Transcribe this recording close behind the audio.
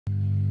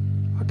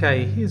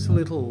Okay, here's a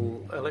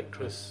little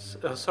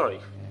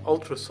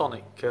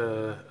ultrasonic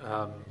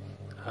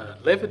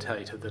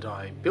levitator that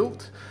I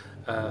built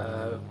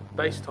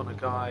based on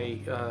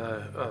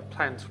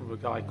plans from a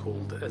guy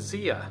called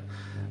Azia.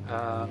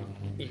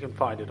 You can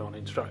find it on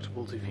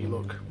Instructables if you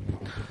look.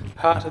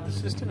 Part of the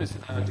system is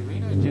an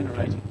Arduino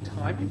generating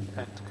timing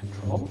and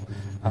control.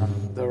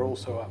 There are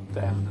also up,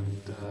 down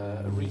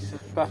and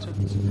reset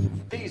buttons.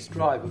 These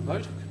drive a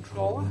motor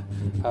controller,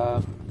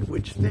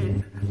 which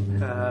then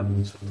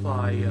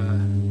supply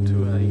to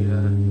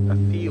a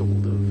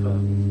field of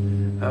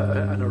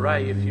an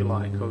array, if you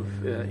like,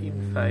 of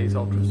in-phase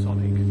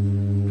ultrasonic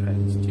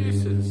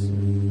transducers.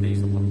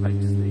 These are what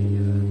makes the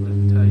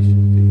levitation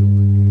field.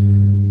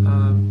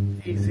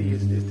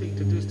 Easiest thing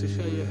to do is to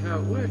show you how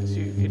it works.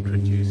 You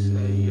introduce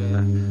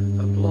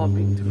a blob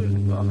into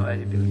it by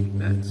doing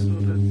that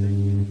sort of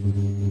thing.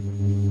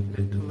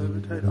 And to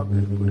levitate, I'm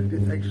going to put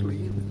it actually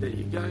in. There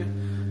you go.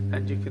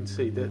 And you can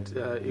see that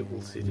it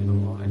will sit in a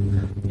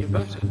line. Your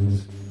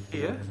buttons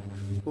here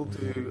will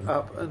do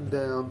up and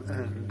down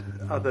and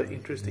other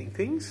interesting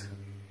things.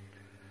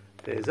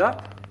 There's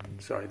up,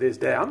 there's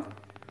down,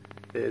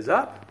 there's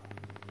up.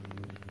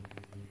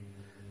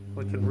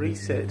 We can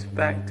reset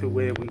back to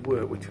where we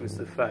were, which was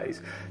the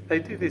phase. They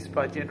do this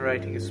by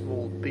generating a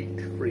small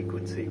beat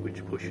frequency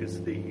which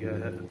pushes the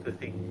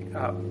thing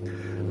up.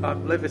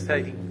 I'm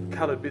levitating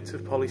coloured bits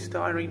of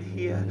polystyrene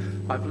here.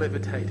 I've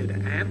levitated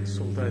ants,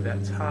 although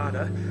that's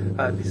harder.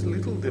 This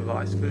little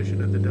device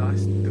version of the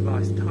device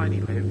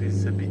tinylev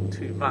is a bit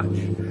too much,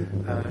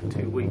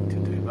 too weak to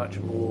do much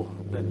more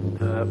than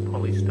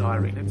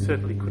polystyrene. It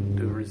certainly couldn't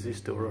do a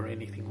resistor or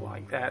anything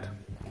like that.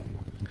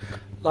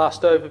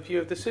 Last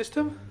overview of the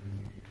system.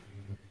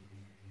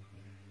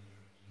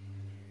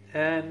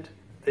 And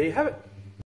there you have it.